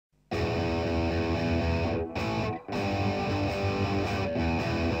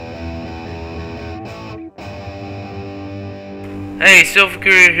Hey, Silver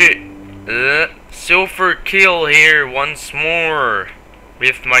Kill here once more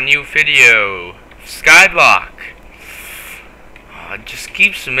with my new video, Skyblock. It just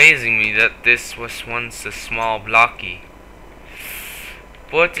keeps amazing me that this was once a small blocky,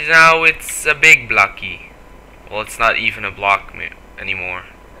 but now it's a big blocky. Well, it's not even a block anymore.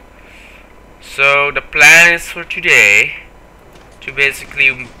 So the plan is for today to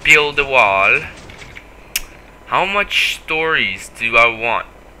basically build a wall. How much stories do I want?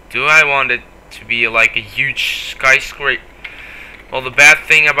 Do I want it to be like a huge skyscraper? Well, the bad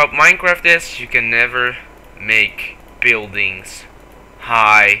thing about Minecraft is you can never make buildings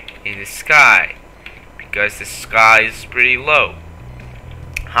high in the sky because the sky is pretty low.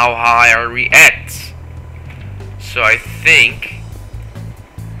 How high are we at? So I think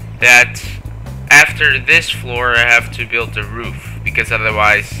that after this floor I have to build a roof, because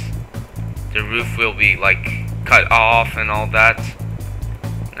otherwise the roof will be like cut off and all that.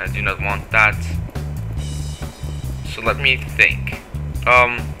 I do not want that. So let me think.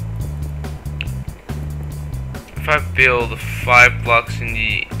 If I build 5 blocks in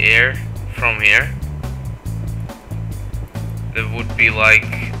the air from here, that would be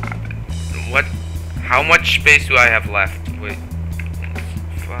like, what? How much space do I have left? Wait,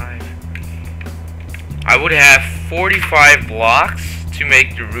 5. I would have 45 blocks to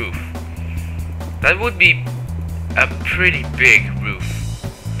make the roof. That would be a pretty big roof,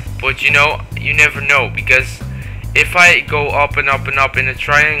 but you know, you never know, because if I go up and up and up in a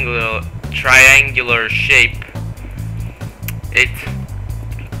triangular shape, it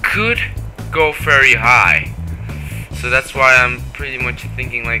could go very high. So that's why I'm pretty much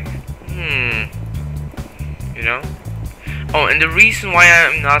thinking like, you know. Oh, and the reason why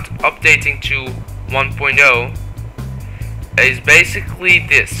I'm not updating to 1.0 is basically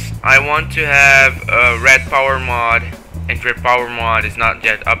this. I want to have a red power mod, and red power mod is not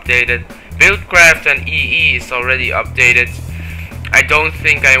yet updated. Buildcraft and EE is already updated. I don't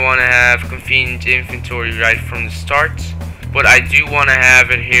think I want to have convenient inventory right from the start, but I do want to have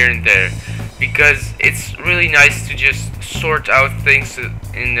it here and there, because it's really nice to just sort out things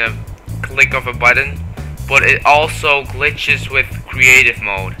in the click of a button, but it also glitches with creative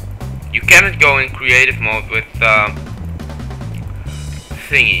mode. You cannot go in creative mode with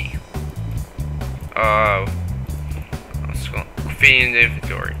thingy. Let's go convenient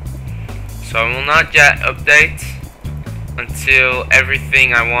inventory. So I will not yet update until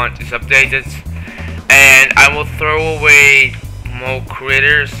everything I want is updated, and I will throw away more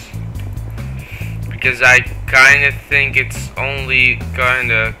critters because I kind of think it's only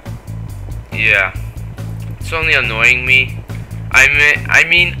it's only annoying me. I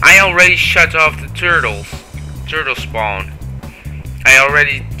mean, I already shut off the turtle spawn. I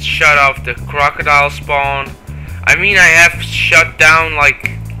already shut off the crocodile spawn. I mean, I have shut down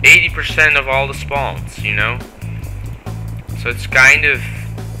like 80% of all the spawns, you know? So it's kind of,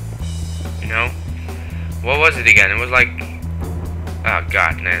 you know? What was it again? It was like, oh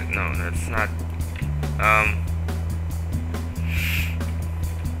god, no, that's not,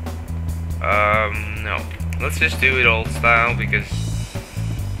 no. Let's just do it old style, because,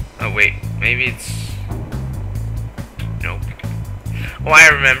 oh wait, maybe it's, nope. Oh, I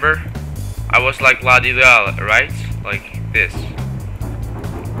remember. I was like la di da, right? Like this.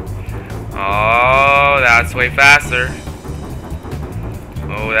 Oh, that's way faster.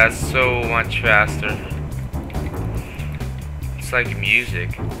 Oh, that's so much faster. It's like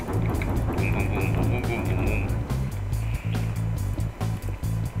music. Boom, boom, boom, boom, boom, boom, boom.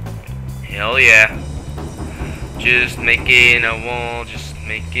 Hell yeah. Just making a wall, just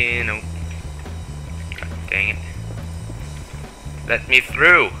making a... God dang it. Let me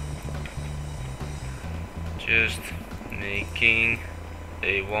through. Just making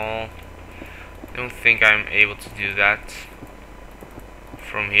a wall. I don't think I'm able to do that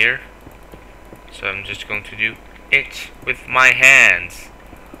from here, so I'm just going to do it with my hands.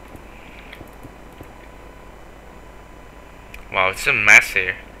 Wow, it's a mess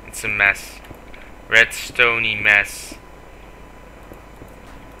here. It's a mess. Redstone-y mess.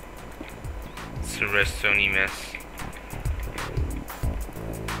 It's a redstone-y mess.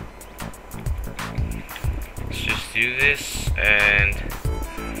 Just do this and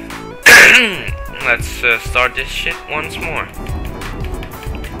let's start this shit once more.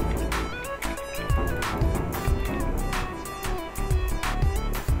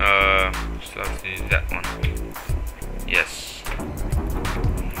 So let's do that one. Yes.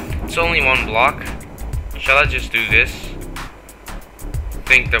 It's only 1 block. Shall I just do this? I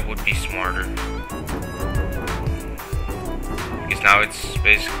think that would be smarter, because now it's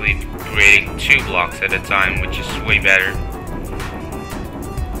basically creating 2 blocks at a time, which is way better.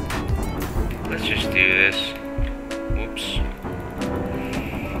 Let's just do this. Whoops.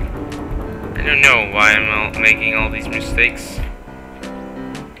 I don't know why I'm making all these mistakes.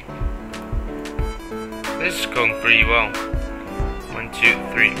 This is going pretty well. 1, 2,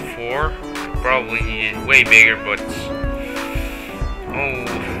 3, 4. Probably need it way bigger, but oh,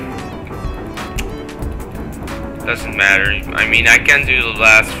 doesn't matter. I mean, I can do the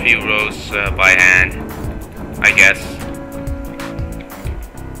last few rows by hand. I guess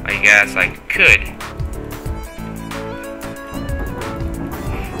I could.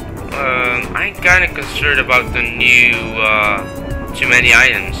 I'm kind of concerned about the new too many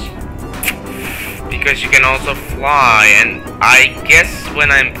items, because you can also fly, and I guess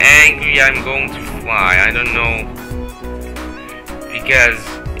when I'm angry I'm going to fly. I don't know, because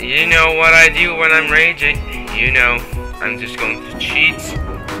you know what I do when I'm raging. You know, I'm just going to cheat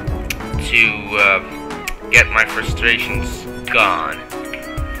to get my frustrations gone.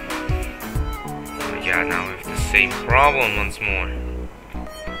 Oh my god, now we have the same problem once more.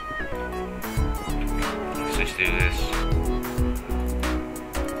 Let's just do this.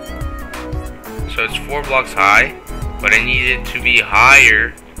 So it's 4 blocks high, but I need it to be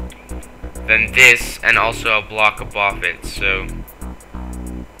higher than this and also a block above it. So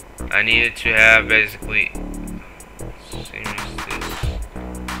I need it to have basically same as this,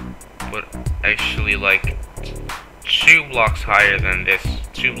 but actually like 2 blocks higher than this.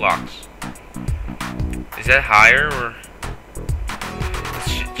 2 blocks. Is that higher, or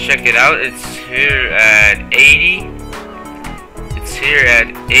let's check it out. It's here at 80. It's here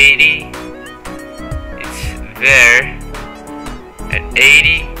at 80. There at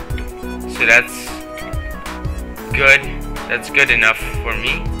 80, so that's good. That's good enough for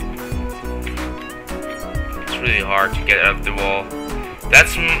me. It's really hard to get up the wall.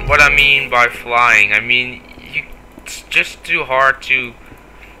 That's what I mean by flying. I mean, it's just too hard to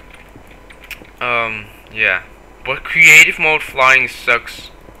yeah, but creative mode flying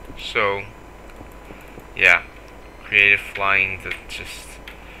sucks. So yeah, creative flying, that just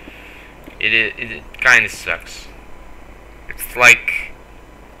it kind of sucks. It's like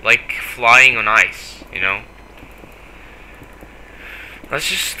flying on ice, you know. Let's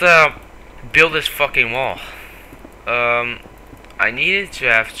just build this fucking wall. I needed to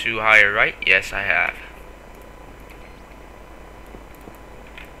have 2 higher, right? Yes, I have.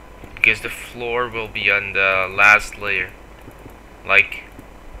 Because the floor will be on the last layer, like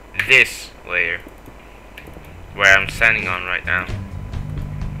this layer where I'm standing on right now.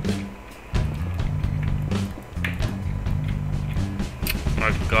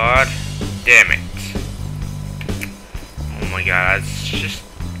 Oh god damn it. Oh my god, it's just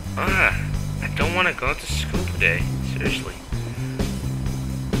I don't want to go to school today, seriously.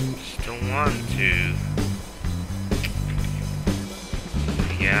 Just don't want to. Oh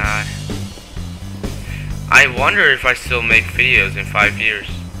my god. I wonder if I still make videos in 5 years.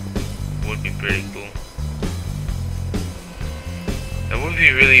 Would be pretty cool. That would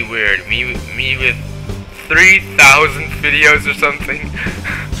be really weird. Me with 3,000 videos or something.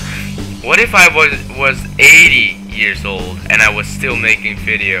 What if I was 80 years old and I was still making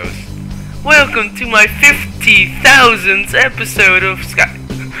videos? Welcome to my 50,000th episode of Sky.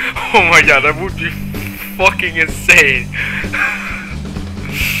 Oh my god, that would be fucking insane.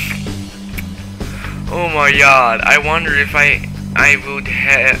 Oh my god, I wonder if I would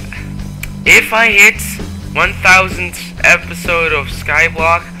have, if I hit 1000th episode of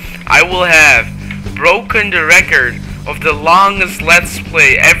Skyblock, I will have broken the record of the longest Let's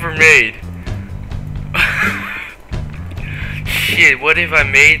Play ever made. Shit, what if I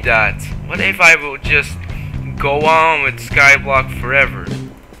made that? What if I will just go on with Skyblock forever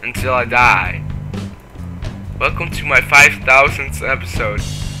until I die? Welcome to my 5000th episode.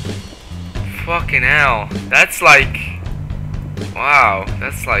 Fucking hell, that's like, wow,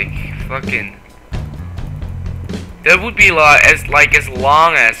 that's like fucking, that would be as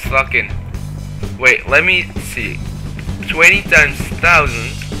long as fucking, wait, let me see, 20 times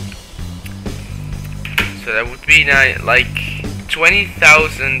 1000, so that would be like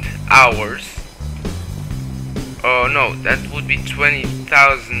 20,000 hours. Oh no, that would be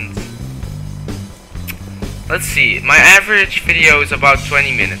 20,000. Let's see, my average video is about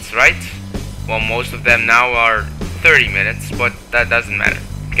 20 minutes, right? Well, most of them now are 30 minutes, but that doesn't matter,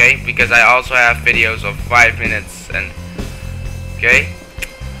 okay? Because I also have videos of 5 minutes and, okay?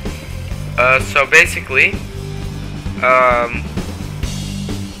 So basically,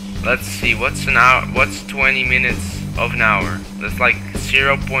 let's see, what's an hour, what's 20 minutes of an hour? That's like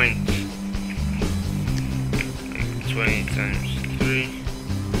 0.20 times 3,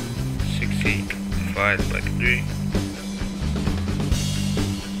 60 divided by 3.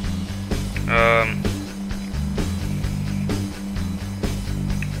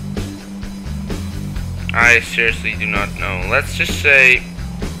 I seriously do not know. Let's just say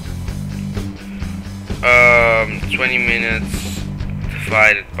 20 minutes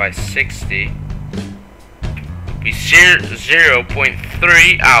divided by 60 would be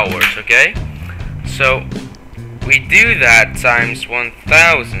 0.3 hours, okay? So we do that times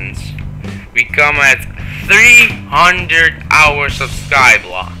 1000, we come at 300 hours of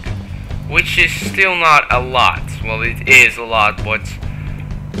Skyblock, which is still not a lot. Well, it is a lot, but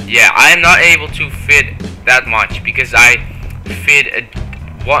yeah, I am not able to fit that much because I fit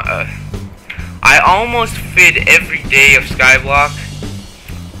I almost fit every day of Skyblock.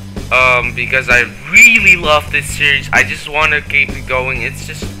 Because I really love this series. I just want to keep it going. It's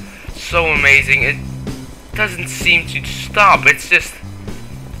just so amazing. It doesn't seem to stop. It's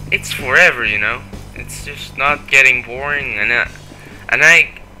forever, you know. It's just not getting boring, and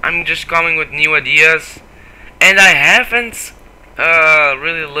I'm just coming with new ideas, and I haven't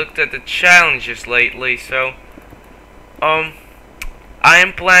really looked at the challenges lately. So I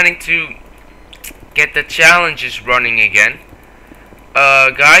am planning to get the challenges running again.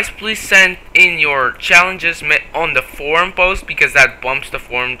 Guys, please send in your challenges on the forum post, because that bumps the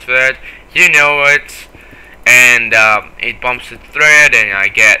forum thread, you know it, and it bumps the thread, and I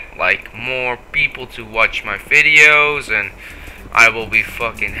get like more people to watch my videos, and I will be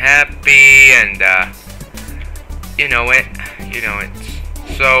fucking happy, and you know it.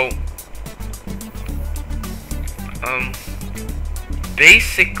 So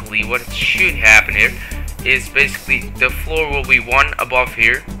basically what should happen here is basically the floor will be one above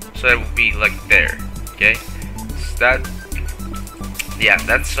here, so it will be like there, okay? So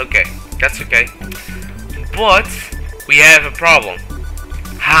that's okay. But we have a problem.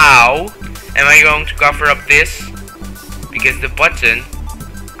 How am I going to cover up this? Because the button,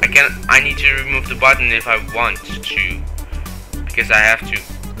 I need to remove the button if I want to, because I have to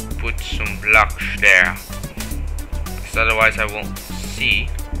put some blocks there, because otherwise I won't see.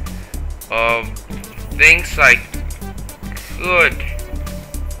 Things I could,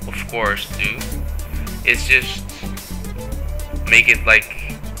 of course, do is just make it like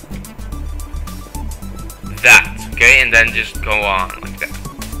that, okay, and then just go on like that.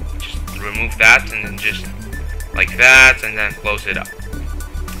 Just remove that, and then just like that, and then close it up.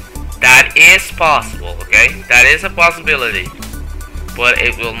 That is possible, okay? That is a possibility, but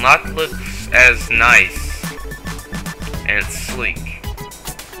it will not look as nice and sleek.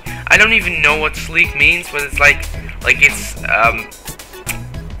 I don't even know what sleek means, but it's like it's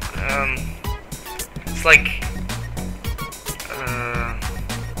like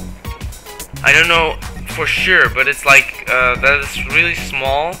I don't know for sure, but it's like that is really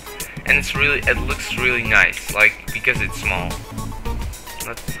small, and it looks really nice, like, because it's small.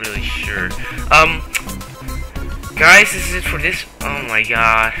 Not really sure. Guys, this is it for this. Oh my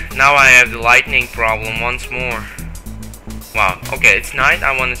god, now I have the lightning problem once more. Wow, okay, it's night.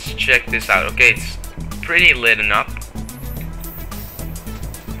 I wanted to check this out. Okay, it's pretty lit up.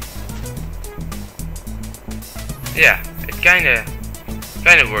 Yeah, it kinda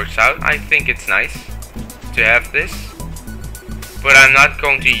works out. I think it's nice to have this, but I'm not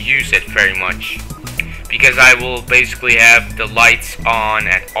going to use it very much, because I will basically have the lights on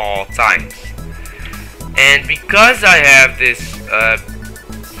at all times. And because I have this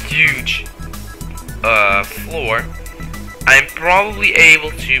huge floor, I'm probably able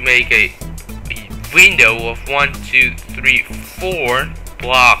to make a window of 1, 2, 3, 4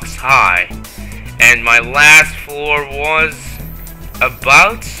 blocks high. And my last floor was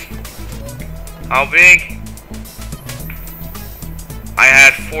about, how big? I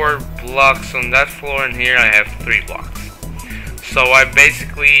had 4 blocks on that floor, and here I have 3 blocks. So I'm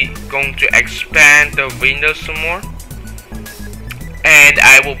basically going to expand the windows some more, and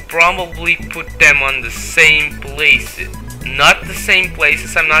I will probably put them on the same places. Not the same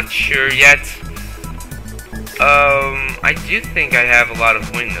places, I'm not sure yet. I do think I have a lot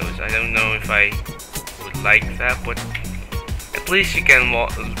of windows. I don't know if I would like that, but at least you can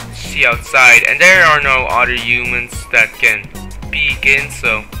see outside, and there are no other humans that can peek in,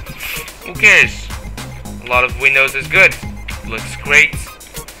 so who cares? A lot of windows is good. Looks great.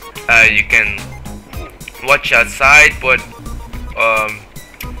 You can watch outside, but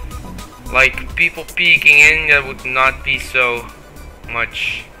like people peeking in, that would not be so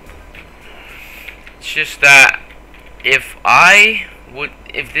much. It's just that if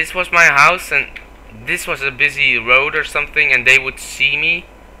this was my house and this was a busy road or something, and they would see me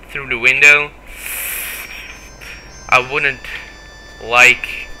through the window, I wouldn't like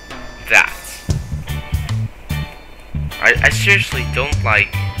that. I seriously don't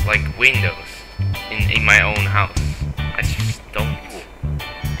like like windows in my own house. I just don't,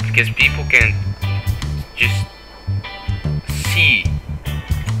 because people can just see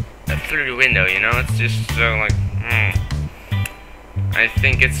through the window, you know. It's just so like I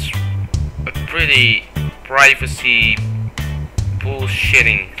think it's a pretty privacy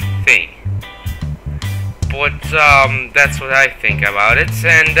bullshitting thing. But that's what I think about it,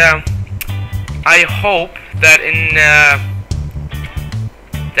 and I hope that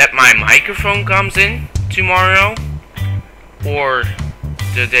that my microphone comes in tomorrow or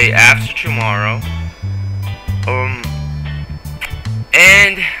the day after tomorrow.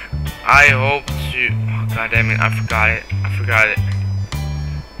 And I hope to, oh god damn it, I forgot it.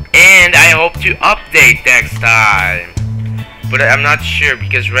 And I hope to update next time. But I'm not sure,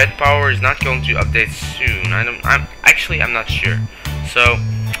 because Red Power is not going to update soon. I'm not sure. So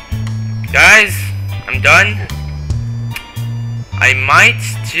guys, I'm done. I might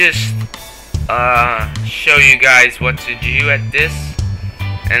just show you guys what to do at this,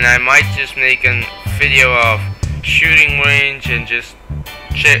 and I might just make a video of shooting range and just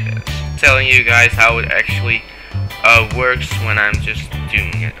telling you guys how it actually works when I'm just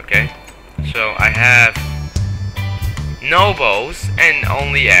doing it. Okay, so I have no bows and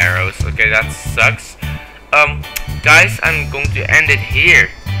only arrows. Okay, that sucks. Guys, I'm going to end it here,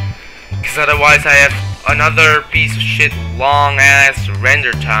 because otherwise I have another piece of shit long ass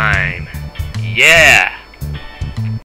render time. Yeah.